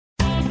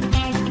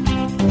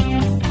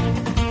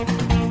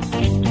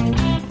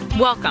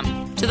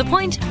Welcome to The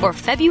Point for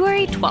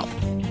February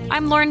 12th.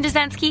 I'm Lauren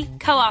Dezensky,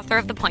 co-author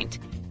of The Point.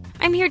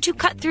 I'm here to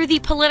cut through the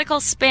political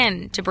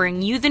spin to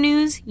bring you the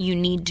news you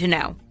need to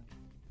know.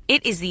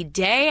 It is the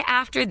day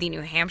after the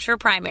New Hampshire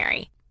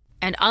primary,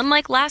 and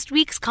unlike last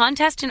week's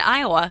contest in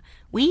Iowa,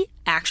 we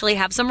actually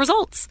have some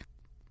results.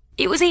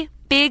 It was a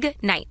big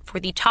night for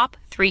the top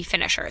three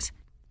finishers.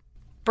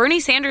 Bernie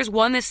Sanders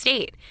won the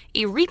state,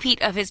 a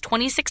repeat of his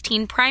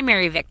 2016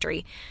 primary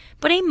victory,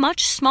 but a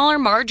much smaller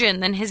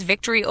margin than his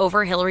victory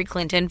over Hillary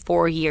Clinton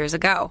 4 years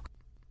ago.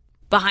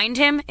 Behind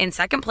him, in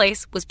second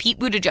place, was Pete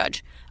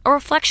Buttigieg, a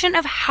reflection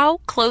of how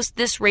close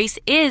this race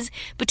is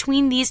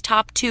between these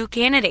top two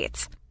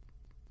candidates.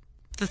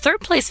 The third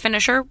place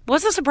finisher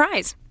was a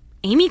surprise,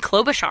 Amy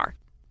Klobuchar.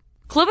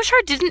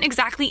 Klobuchar didn't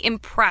exactly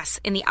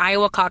impress in the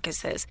Iowa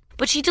caucuses,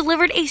 but she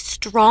delivered a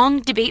strong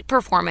debate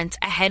performance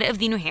ahead of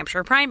the New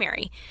Hampshire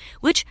primary,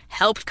 which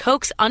helped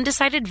coax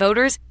undecided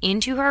voters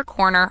into her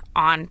corner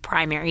on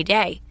primary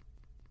day.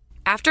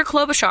 After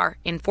Klobuchar,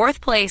 in fourth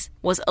place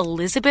was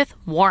Elizabeth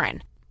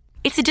Warren.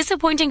 It's a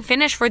disappointing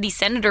finish for the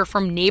senator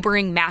from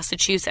neighboring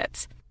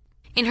Massachusetts.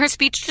 In her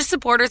speech to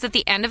supporters at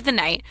the end of the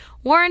night,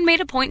 Warren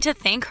made a point to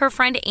thank her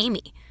friend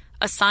Amy,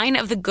 a sign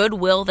of the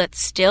goodwill that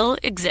still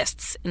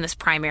exists in this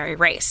primary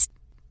race.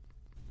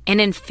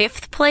 And in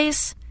fifth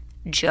place,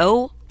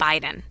 Joe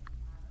Biden.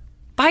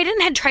 Biden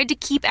had tried to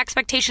keep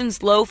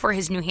expectations low for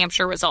his New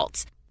Hampshire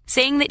results,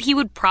 saying that he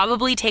would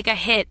probably take a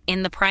hit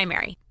in the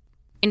primary.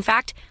 In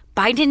fact,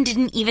 Biden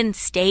didn't even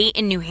stay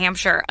in New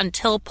Hampshire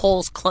until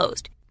polls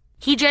closed.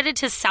 He jetted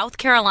to South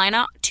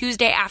Carolina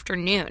Tuesday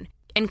afternoon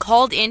and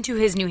called into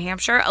his New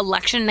Hampshire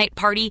election night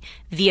party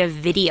via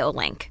video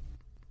link.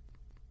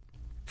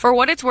 For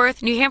what it's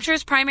worth, New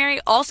Hampshire's primary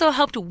also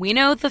helped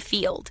winnow the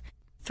field.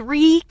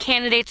 3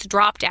 candidates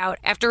dropped out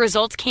after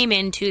results came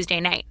in Tuesday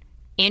night: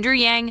 Andrew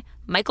Yang,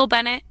 Michael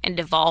Bennet, and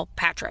Deval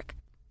Patrick.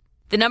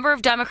 The number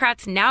of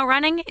Democrats now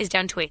running is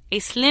down to a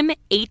slim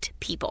 8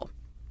 people.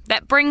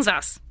 That brings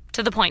us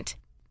to the point.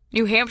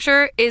 New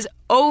Hampshire is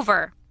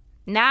over.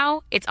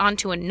 Now it's on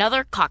to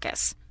another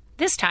caucus,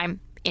 this time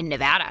in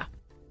Nevada.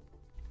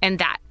 And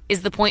that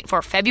is the point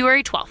for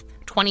February 12th,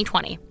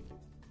 2020.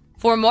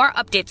 For more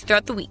updates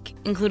throughout the week,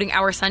 including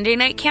our Sunday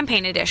night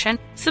campaign edition,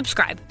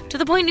 subscribe to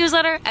The Point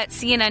newsletter at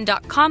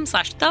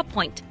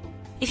cnn.com/thepoint.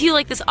 If you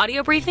like this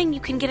audio briefing, you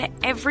can get it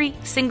every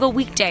single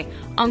weekday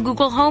on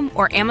Google Home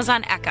or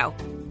Amazon Echo,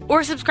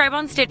 or subscribe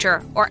on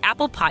Stitcher or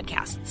Apple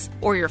Podcasts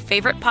or your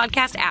favorite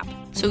podcast app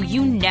so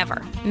you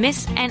never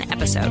miss an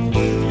episode.